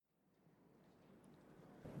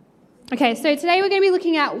Okay, so today we're going to be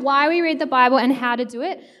looking at why we read the Bible and how to do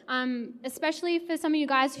it, especially for some of you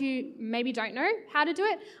guys who maybe don't know how to do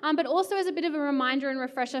it, but also as a bit of a reminder and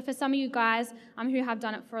refresher for some of you guys who have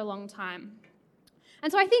done it for a long time.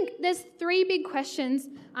 And so I think there's three big questions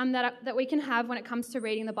that we can have when it comes to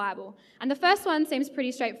reading the Bible. And the first one seems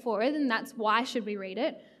pretty straightforward, and that's why should we read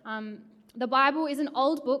it? The Bible is an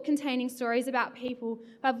old book containing stories about people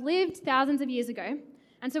who have lived thousands of years ago.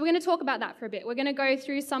 And so we're going to talk about that for a bit. We're going to go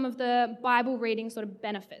through some of the Bible reading sort of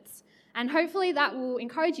benefits. And hopefully that will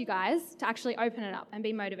encourage you guys to actually open it up and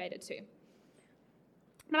be motivated to.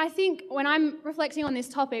 But I think when I'm reflecting on this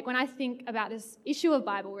topic, when I think about this issue of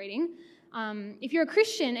Bible reading, if you're a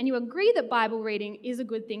Christian and you agree that Bible reading is a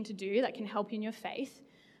good thing to do that can help you in your faith,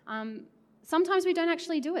 sometimes we don't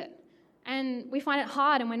actually do it. And we find it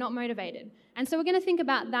hard and we're not motivated. And so we're going to think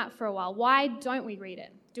about that for a while. Why don't we read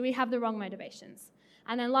it? Do we have the wrong motivations?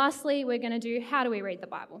 And then lastly, we're going to do how do we read the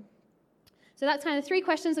Bible? So that's kind of the three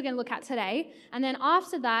questions we're going to look at today. And then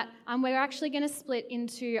after that, we're actually going to split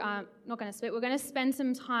into, we're going to spend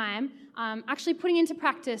some time actually putting into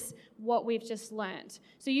practice what we've just learned.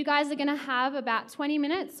 So you guys are going to have about 20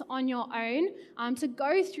 minutes on your own to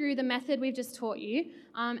go through the method we've just taught you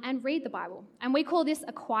and read the Bible. And we call this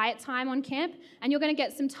a quiet time on camp. And you're going to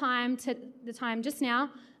get some time just now,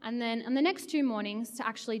 and then on the next 2 mornings to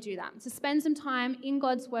actually do that. To spend some time in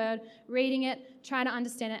God's Word, reading it, try to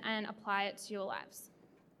understand it, and apply it to your lives.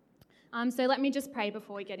 So let me just pray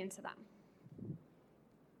before we get into that.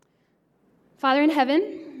 Father in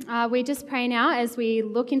heaven, we just pray now as we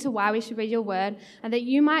look into why we should read your Word, and that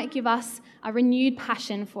you might give us a renewed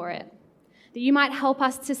passion for it. That you might help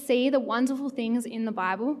us to see the wonderful things in the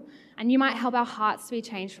Bible, and you might help our hearts to be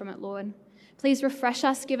changed from it, Lord. Please refresh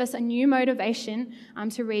us, give us a new motivation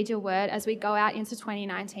to read your word as we go out into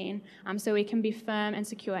 2019 so we can be firm and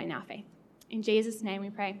secure in our faith. In Jesus' name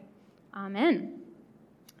we pray. Amen.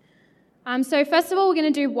 So first of all, we're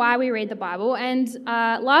going to do why we read the Bible. And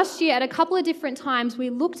last year, at a couple of different times,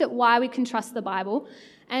 we looked at why we can trust the Bible.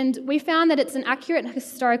 And we found that it's an accurate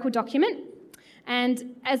historical document.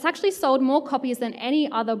 And it's actually sold more copies than any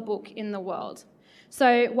other book in the world.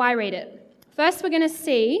 So why read it? First, we're going to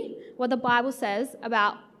see what the Bible says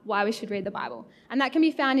about why we should read the Bible. And that can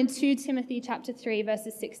be found in 2 Timothy chapter 3,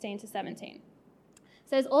 verses 16 to 17. It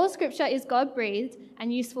says, all Scripture is God-breathed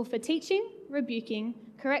and useful for teaching, rebuking,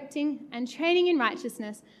 correcting, and training in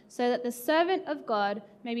righteousness, so that the servant of God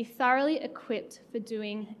may be thoroughly equipped for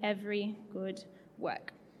doing every good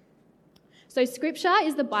work. So Scripture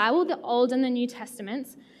is the Bible, the Old and the New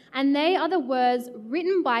Testaments, and they are the words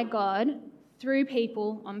written by God through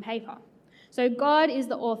people on paper. So God is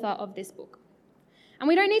the author of this book. And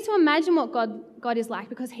we don't need to imagine what God is like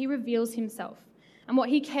because he reveals himself and what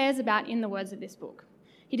he cares about in the words of this book.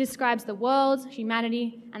 He describes the world,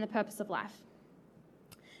 humanity, and the purpose of life.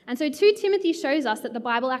 And so 2 Timothy shows us that the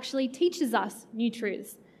Bible actually teaches us new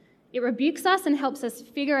truths. It rebukes us and helps us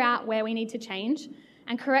figure out where we need to change,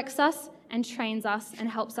 and corrects us and trains us and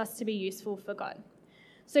helps us to be useful for God.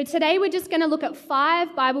 So today we're just going to look at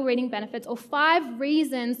 5 Bible reading benefits or 5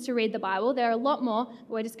 reasons to read the Bible. There are a lot more, but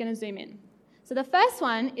we're just going to zoom in. So the first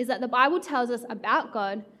one is that the Bible tells us about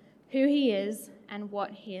God, who he is, and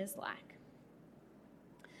what he is like.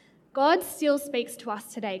 God still speaks to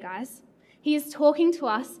us today, guys. He is talking to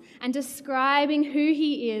us and describing who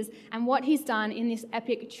he is and what he's done in this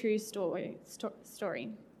epic true story.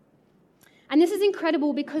 And this is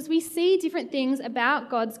incredible because we see different things about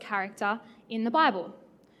God's character in the Bible.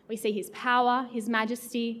 We see his power, his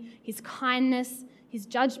majesty, his kindness, his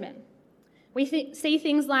judgment. We see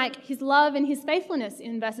things like his love and his faithfulness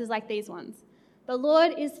in verses like these ones. The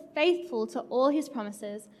Lord is faithful to all his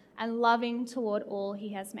promises and loving toward all he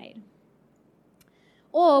has made.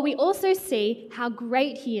 Or we also see how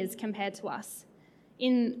great he is compared to us.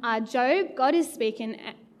 In Job, God is speaking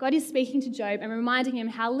to Job and reminding him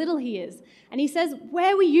how little he is. And he says,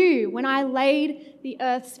 "Where were you when I laid the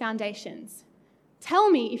earth's foundations?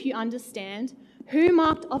 Tell me if you understand who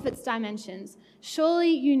marked off its dimensions.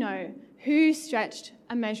 Surely you know who stretched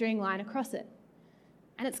a measuring line across it."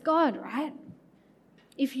 And it's God, right?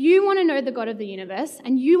 If you want to know the God of the universe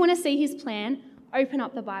and you want to see his plan, open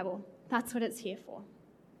up the Bible. That's what it's here for.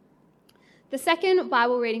 The second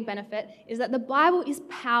Bible reading benefit is that the Bible is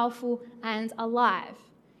powerful and alive.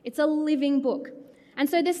 It's a living book. And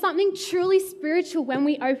so there's something truly spiritual when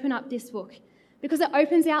we open up this book, because it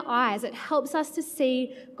opens our eyes. It helps us to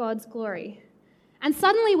see God's glory. And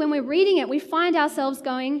suddenly when we're reading it, we find ourselves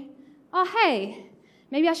going, oh, hey,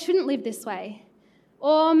 maybe I shouldn't live this way.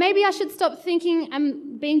 Or maybe I should stop thinking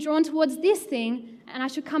and being drawn towards this thing and I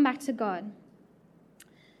should come back to God.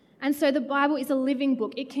 And so the Bible is a living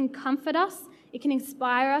book. It can comfort us, it can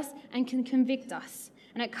inspire us, and can convict us.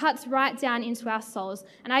 And it cuts right down into our souls.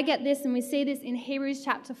 And I get this, and we see this in Hebrews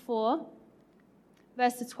chapter 4,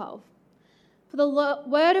 verse 12. For the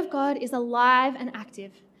word of God is alive and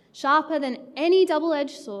active, sharper than any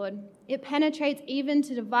double-edged sword. It penetrates even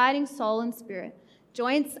to dividing soul and spirit,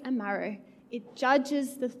 joints and marrow. It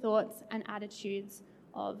judges the thoughts and attitudes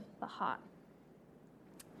of the heart.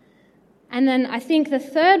 And then I think the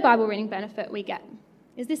third Bible reading benefit we get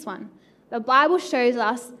is this one. The Bible shows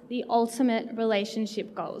us the ultimate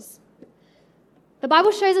relationship goals. The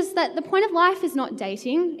Bible shows us that the point of life is not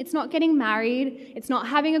dating, it's not getting married, it's not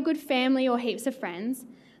having a good family or heaps of friends,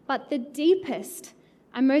 but the deepest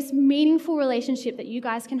and most meaningful relationship that you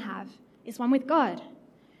guys can have is one with God.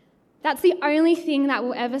 That's the only thing that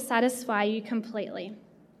will ever satisfy you completely.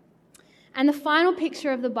 And the final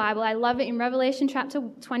picture of the Bible, I love it in Revelation chapter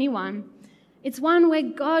 21. It's one where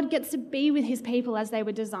God gets to be with his people as they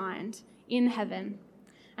were designed in heaven.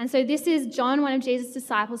 And so this is John, one of Jesus'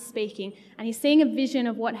 disciples, speaking, and he's seeing a vision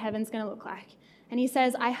of what heaven's going to look like. And he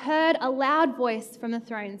says, I heard a loud voice from the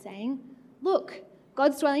throne saying, look,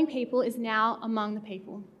 God's dwelling people is now among the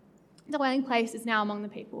people. The dwelling place is now among the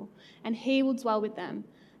people, and he will dwell with them.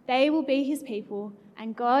 They will be his people,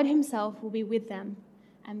 and God himself will be with them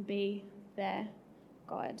and be their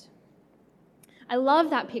God. I love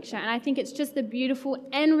that picture, and I think it's just the beautiful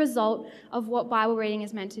end result of what Bible reading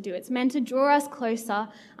is meant to do. It's meant to draw us closer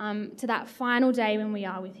to that final day when we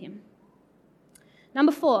are with him.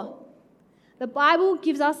 Number 4, the Bible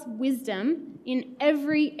gives us wisdom in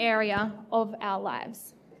every area of our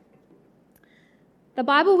lives. The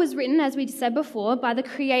Bible was written, as we said before, by the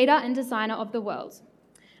creator and designer of the world.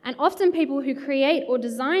 And often people who create or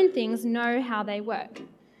design things know how they work.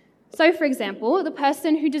 So, for example, the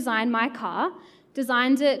person who designed my car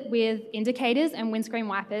designed it with indicators and windscreen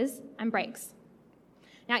wipers and brakes.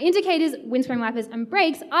 Now, indicators, windscreen wipers, and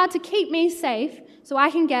brakes are to keep me safe so I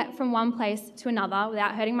can get from one place to another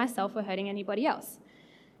without hurting myself or hurting anybody else.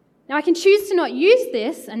 Now, I can choose to not use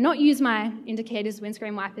this and not use my indicators,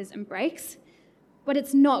 windscreen wipers, and brakes, but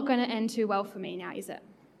it's not going to end too well for me now, is it?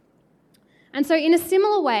 And so in a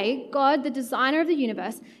similar way, God, the designer of the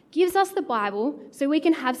universe, gives us the Bible so we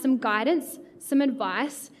can have some guidance, some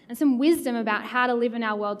advice, and some wisdom about how to live in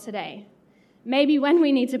our world today. Maybe when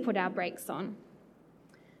we need to put our brakes on.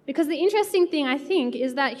 Because the interesting thing, I think,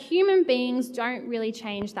 is that human beings don't really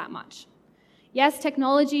change that much. Yes,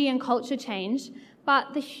 technology and culture change,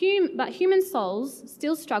 but human souls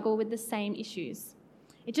still struggle with the same issues.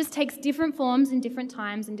 It just takes different forms in different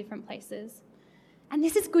times and different places. And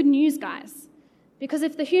this is good news, guys, because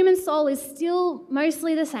if the human soul is still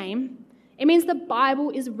mostly the same, it means the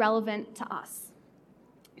Bible is relevant to us.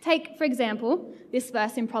 Take, for example, this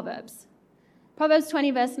verse in Proverbs. Proverbs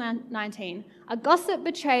 20, verse 19. A gossip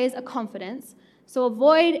betrays a confidence, so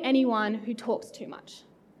avoid anyone who talks too much.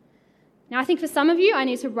 Now, I think for some of you, I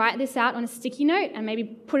need to write this out on a sticky note and maybe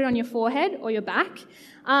put it on your forehead or your back.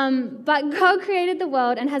 But God created the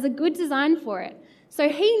world and has a good design for it. So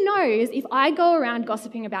he knows if I go around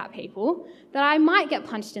gossiping about people, that I might get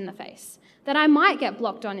punched in the face, that I might get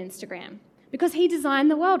blocked on Instagram, because he designed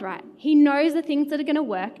the world right. He knows the things that are going to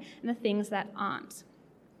work and the things that aren't.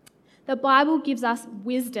 The Bible gives us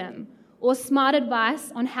wisdom or smart advice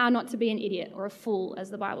on how not to be an idiot or a fool, as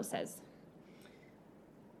the Bible says.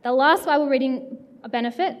 The last Bible reading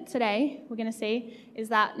benefit today we're going to see is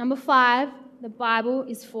that number 5, the Bible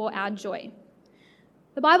is for our joy.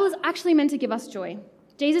 The Bible is actually meant to give us joy.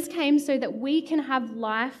 Jesus came so that we can have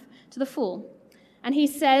life to the full. And he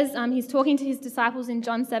says, he's talking to his disciples in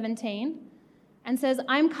John 17 and says,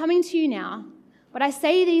 I'm coming to you now, but I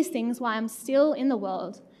say these things while I'm still in the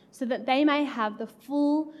world so that they may have the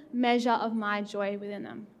full measure of my joy within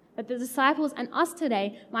them. That the disciples and us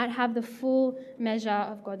today might have the full measure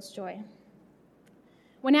of God's joy.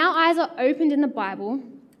 When our eyes are opened in the Bible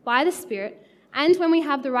by the Spirit, and when we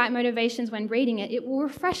have the right motivations when reading it, it will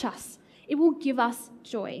refresh us. It will give us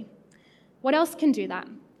joy. What else can do that?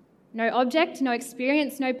 No object, no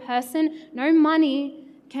experience, no person, no money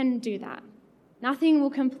can do that. Nothing will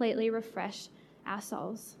completely refresh our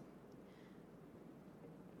souls.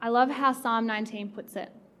 I love how Psalm 19 puts it.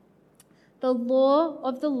 The law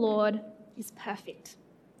of the Lord is perfect,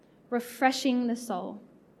 refreshing the soul.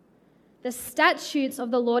 The statutes of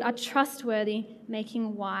the Lord are trustworthy,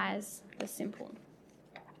 making wise the simple.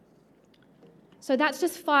 So that's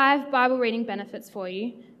just 5 Bible reading benefits for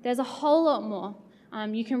you. There's a whole lot more.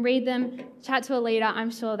 You can read them, chat to a leader, I'm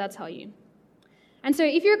sure they'll tell you. And so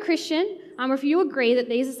if you're a Christian, or if you agree that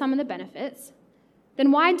these are some of the benefits,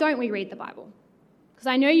 then why don't we read the Bible?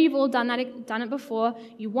 Because I know you've all done it before.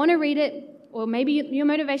 You want to read it, or maybe your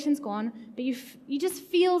motivation's gone, but you just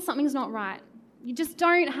feel something's not right. You just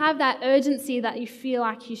don't have that urgency that you feel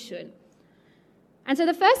like you should. And so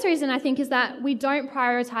the first reason, I think, is that we don't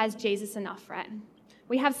prioritize Jesus enough, right?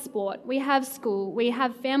 We have sport, we have school, we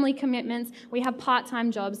have family commitments, we have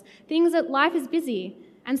part-time jobs, things that life is busy,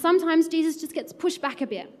 and sometimes Jesus just gets pushed back a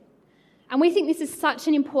bit. And we think this is such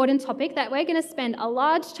an important topic that we're going to spend a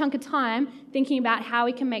large chunk of time thinking about how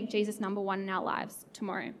we can make Jesus number one in our lives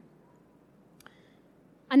tomorrow.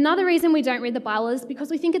 Another reason we don't read the Bible is because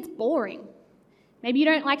we think it's boring. Maybe you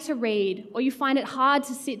don't like to read, or you find it hard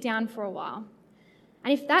to sit down for a while.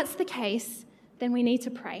 And if that's the case, then we need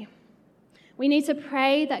to pray. We need to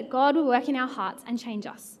pray that God will work in our hearts and change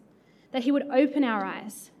us, that he would open our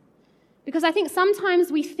eyes. Because I think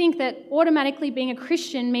sometimes we think that automatically being a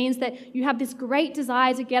Christian means that you have this great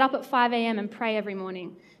desire to get up at 5 a.m. and pray every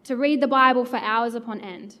morning, to read the Bible for hours upon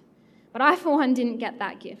end. But I, for one, didn't get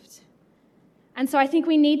that gift. And so I think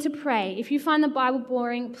we need to pray. If you find the Bible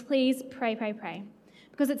boring, please pray.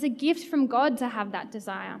 Because it's a gift from God to have that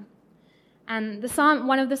desire. And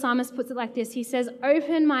one of the psalmists puts it like this. He says,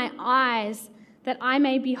 "Open my eyes that I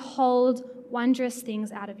may behold wondrous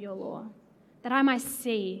things out of your law, that I might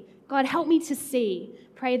see." God, help me to see.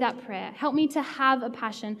 Pray that prayer. Help me to have a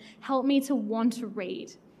passion. Help me to want to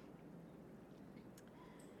read.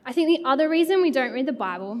 I think the other reason we don't read the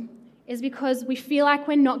Bible is because we feel like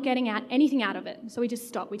we're not getting anything out of it. So we just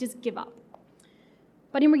stop. We just give up.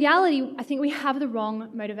 But in reality, I think we have the wrong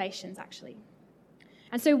motivations, actually.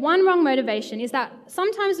 And so one wrong motivation is that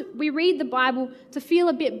sometimes we read the Bible to feel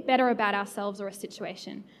a bit better about ourselves or a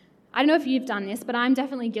situation. I don't know if you've done this, but I'm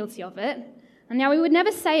definitely guilty of it. And now we would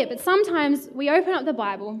never say it, but sometimes we open up the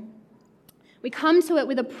Bible, we come to it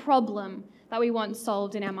with a problem that we want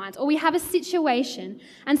solved in our minds, or we have a situation.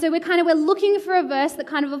 And so we're looking for a verse that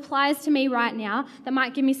kind of applies to me right now, that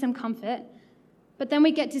might give me some comfort. But then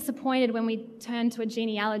we get disappointed when we turn to a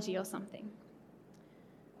genealogy or something.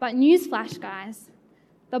 But newsflash, guys,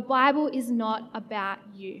 the Bible is not about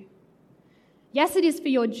you. Yes, it is for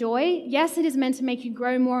your joy. Yes, it is meant to make you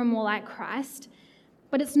grow more and more like Christ.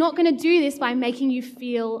 But it's not going to do this by making you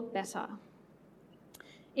feel better.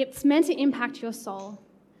 It's meant to impact your soul.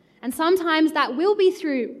 And sometimes that will be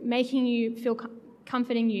through making you feel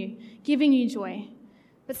comforting you, giving you joy.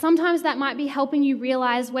 But sometimes that might be helping you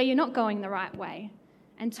realize where you're not going the right way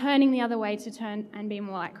and turning the other way to turn and be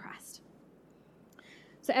more like Christ.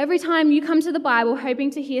 So every time you come to the Bible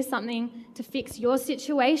hoping to hear something to fix your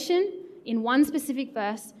situation in one specific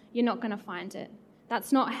verse, you're not going to find it.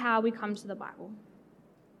 That's not how we come to the Bible.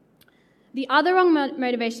 The other wrong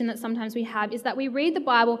motivation that sometimes we have is that we read the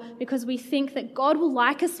Bible because we think that God will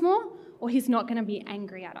like us more or he's not going to be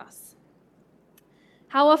angry at us.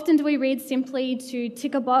 How often do we read simply to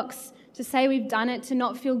tick a box, to say we've done it, to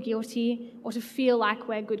not feel guilty, or to feel like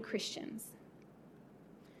we're good Christians?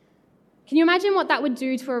 Can you imagine what that would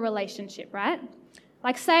do to a relationship, right?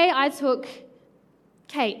 Like, say I took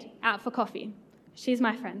Kate out for coffee. She's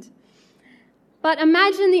my friend. But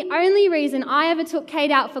imagine the only reason I ever took Kate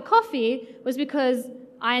out for coffee was because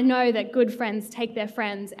I know that good friends take their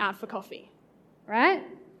friends out for coffee, right?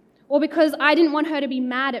 Or because I didn't want her to be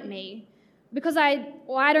mad at me, because I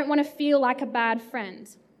don't want to feel like a bad friend.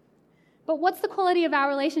 But what's the quality of our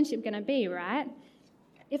relationship going to be, right?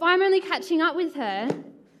 If I'm only catching up with her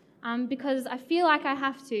because I feel like I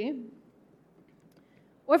have to,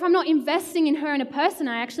 or if I'm not investing in her and a person,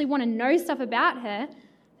 I actually want to know stuff about her,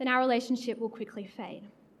 then our relationship will quickly fade.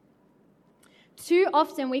 Too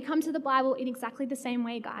often we come to the Bible in exactly the same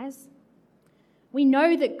way, guys. We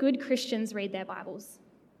know that good Christians read their Bibles,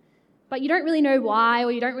 but you don't really know why,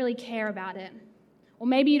 or you don't really care about it. Or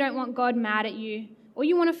maybe you don't want God mad at you, or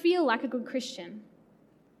you want to feel like a good Christian.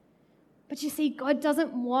 But you see, God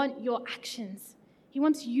doesn't want your actions. He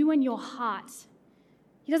wants you and your heart.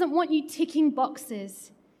 He doesn't want you ticking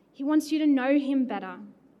boxes. He wants you to know him better.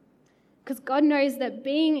 Because God knows that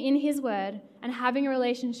being in his word and having a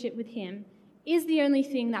relationship with him is the only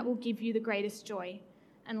thing that will give you the greatest joy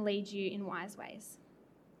and lead you in wise ways.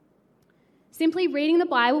 Simply reading the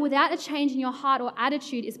Bible without a change in your heart or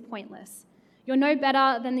attitude is pointless. You're no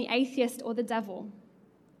better than the atheist or the devil.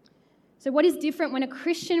 So what is different when a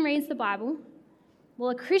Christian reads the Bible?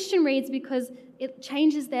 Well, a Christian reads because it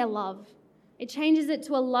changes their love. It changes it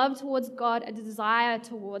to a love towards God, a desire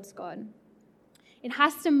towards God. It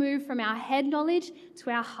has to move from our head knowledge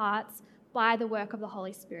to our hearts by the work of the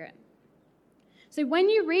Holy Spirit. So when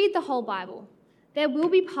you read the whole Bible, there will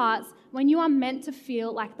be parts when you are meant to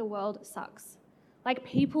feel like the world sucks, like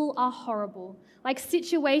people are horrible, like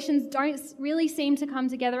situations don't really seem to come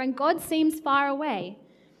together and God seems far away.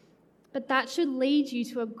 But that should lead you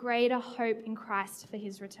to a greater hope in Christ for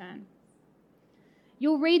his return.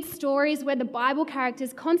 You'll read stories where the Bible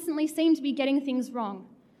characters constantly seem to be getting things wrong.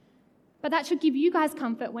 But that should give you guys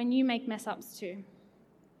comfort when you make mess-ups too.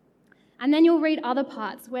 And then you'll read other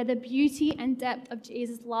parts where the beauty and depth of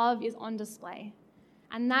Jesus' love is on display.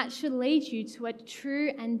 And that should lead you to a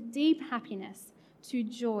true and deep happiness, to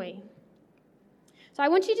joy. So I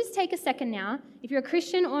want you to just take a second now, if you're a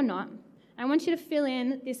Christian or not, I want you to fill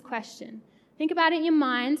in this question. Think about it in your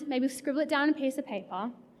mind, maybe scribble it down on a piece of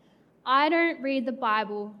paper. I don't read the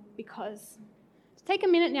Bible because. Just take a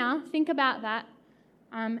minute now, think about that,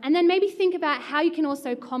 and then maybe think about how you can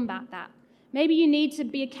also combat that. Maybe you need to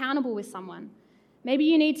be accountable with someone. Maybe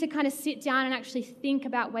you need to kind of sit down and actually think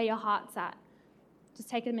about where your heart's at. Just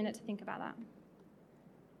take a minute to think about that.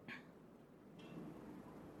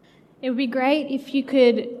 It would be great if you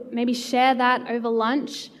could maybe share that over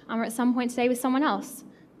lunch or at some point today with someone else.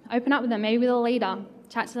 Open up with them, maybe with a leader.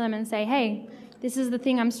 Chat to them and say, hey, this is the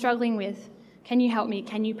thing I'm struggling with. Can you help me?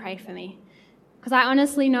 Can you pray for me? Because I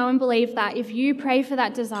honestly know and believe that if you pray for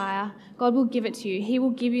that desire, God will give it to you. He will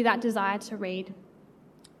give you that desire to read.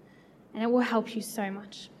 And it will help you so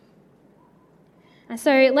much. And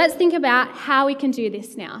so let's think about how we can do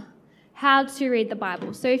this now. How to read the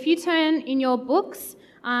Bible. So if you turn in your books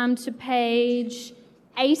to page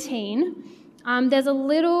 18, there's a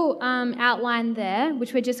little outline there,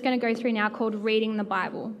 which we're just going to go through now, called Reading the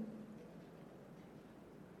Bible.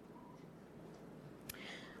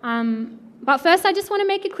 But first, I just want to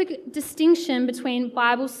make a quick distinction between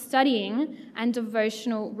Bible studying and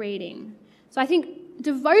devotional reading. So I think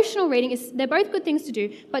devotional reading they're both good things to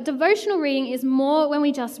do, but devotional reading is more when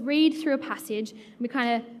we just read through a passage, we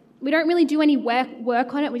don't really do any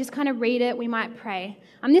work on it, we just kind of read it, we might pray.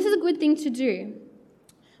 This is a good thing to do.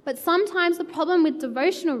 But sometimes the problem with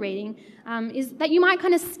devotional reading is that you might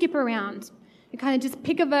kind of skip around. You kind of just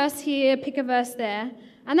pick a verse here, pick a verse there,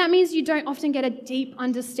 and that means you don't often get a deep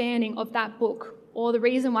understanding of that book or the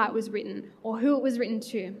reason why it was written or who it was written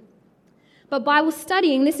to. But Bible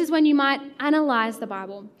studying, this is when you might analyze the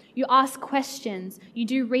Bible. You ask questions, you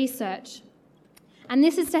do research. And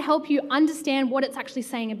this is to help you understand what it's actually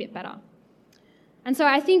saying a bit better. And so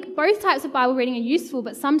I think both types of Bible reading are useful,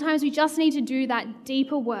 but sometimes we just need to do that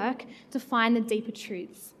deeper work to find the deeper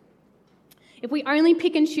truths. If we only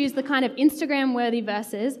pick and choose the kind of Instagram-worthy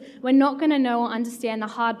verses, we're not going to know or understand the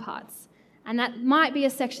hard parts. And that might be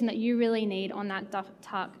a section that you really need on that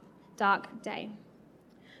dark day.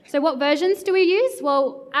 So what versions do we use?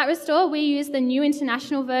 Well, at Restore, we use the New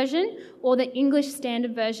International Version or the English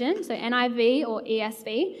Standard Version, so NIV or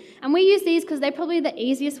ESV. And we use these because they're probably the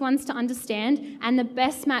easiest ones to understand and the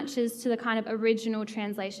best matches to the kind of original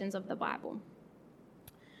translations of the Bible.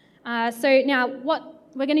 So now,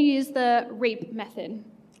 we're going to use the REAP method.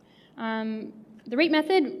 The REAP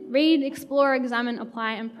method, read, explore, examine,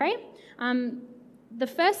 apply, and pray. The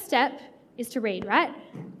first step is to read, right?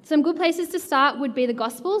 Some good places to start would be the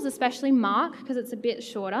Gospels, especially Mark, because it's a bit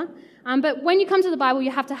shorter. But when you come to the Bible,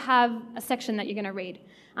 you have to have a section that you're going to read.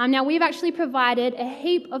 Now, we've actually provided a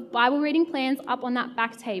heap of Bible reading plans up on that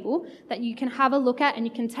back table that you can have a look at and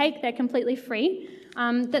you can take. They're completely free.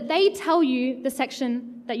 That they tell you the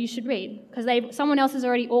section that you should read because someone else has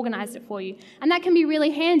already organised it for you. And that can be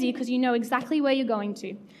really handy because you know exactly where you're going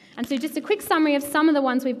to. And so just a quick summary of some of the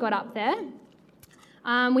ones we've got up there.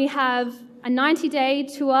 We have a 90-day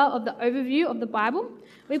tour of the overview of the Bible.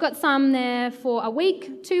 We've got some there for a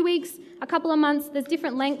week, 2 weeks, a couple of months. There's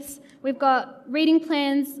different lengths. We've got reading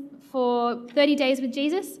plans for 30 days with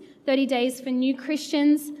Jesus, 30 days for new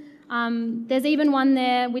Christians. There's even one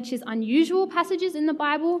there which is unusual passages in the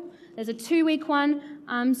Bible. There's a 2-week one.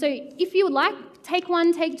 So if you would like, take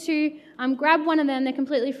one, take two, grab one of them. They're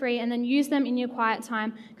completely free, and then use them in your quiet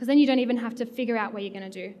time because then you don't even have to figure out what you're going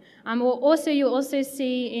to do. You'll also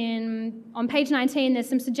see on page 19, there's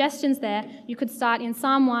some suggestions there. You could start in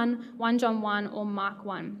Psalm 1, 1 John 1, or Mark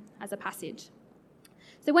 1 as a passage.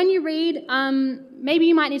 So when you read, maybe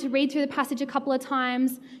you might need to read through the passage a couple of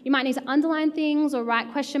times. You might need to underline things or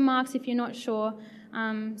write question marks if you're not sure.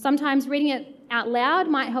 Sometimes reading it out loud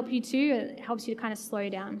might help you too. It helps you to kind of slow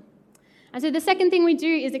down. And so the second thing we do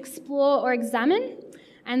is explore or examine.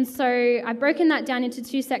 And so I've broken that down into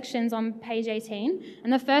 2 sections on page 18.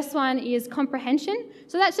 And the first one is comprehension.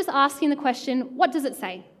 So that's just asking the question, what does it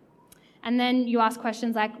say? And then you ask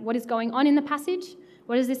questions like, what is going on in the passage?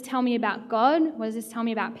 What does this tell me about God? What does this tell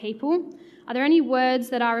me about people? Are there any words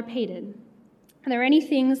that are repeated? Are there any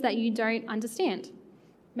things that you don't understand?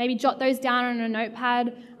 Maybe jot those down on a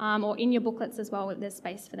notepad or in your booklets as well, there's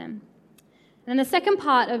space for them. And then the second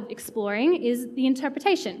part of exploring is the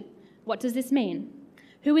interpretation. What does this mean?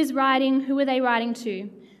 Who is writing? Who are they writing to?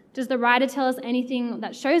 Does the writer tell us anything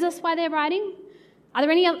that shows us why they're writing? Are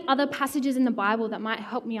there any other passages in the Bible that might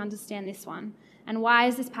help me understand this one? And why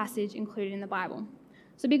is this passage included in the Bible?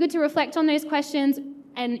 So it'd be good to reflect on those questions.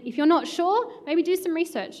 And if you're not sure, maybe do some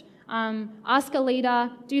research. Ask a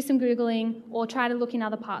leader, do some Googling, or try to look in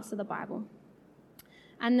other parts of the Bible.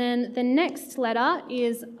 And then the next letter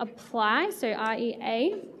is apply, so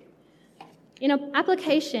REA. In an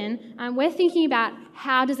application, we're thinking about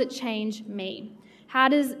how does it change me? How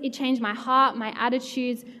does it change my heart, my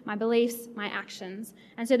attitudes, my beliefs, my actions?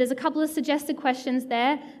 And so there's a couple of suggested questions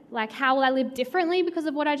there, like how will I live differently because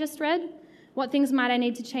of what I just read? What things might I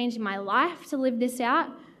need to change in my life to live this out?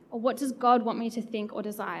 Or what does God want me to think or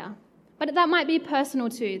desire? But that might be personal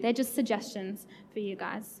too. They're just suggestions for you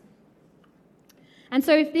guys. And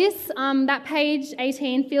so if this, that page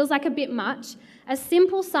 18 feels like a bit much, a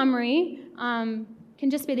simple summary can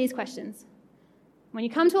just be these questions. When you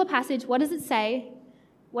come to a passage, what does it say?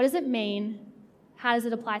 What does it mean? How does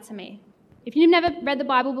it apply to me? If you've never read the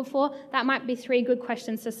Bible before, that might be 3 good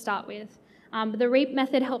questions to start with. But the REAP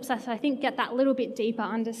method helps us, I think, get that little bit deeper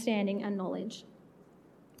understanding and knowledge.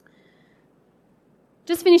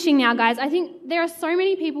 Just finishing now, guys, I think there are so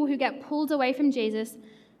many people who get pulled away from Jesus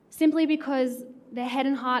simply because their head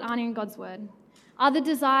and heart aren't in God's word. Other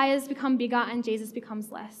desires become bigger and Jesus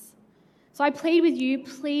becomes less. So I plead with you,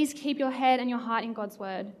 please keep your head and your heart in God's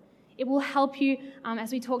word. It will help you,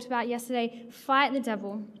 as we talked about yesterday, fight the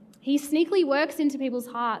devil. He sneakily works into people's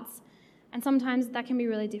hearts, and sometimes that can be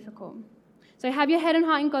really difficult. So have your head and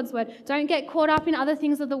heart in God's word. Don't get caught up in other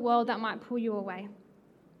things of the world that might pull you away.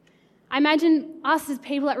 I imagine us as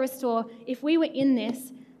people at Restore, if we were in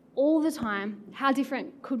this all the time, how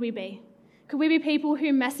different could we be? Could we be people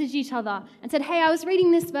who messaged each other and said, hey, I was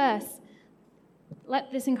reading this verse.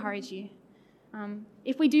 Let this encourage you.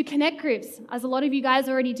 If we do connect groups, as a lot of you guys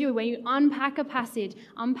already do, where you unpack a passage,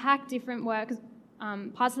 unpack different works,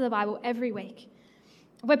 parts of the Bible every week.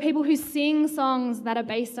 We're people who sing songs that are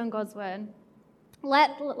based on God's word.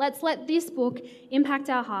 Let's let this book impact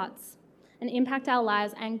our hearts and impact our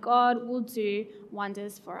lives, and God will do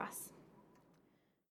wonders for us.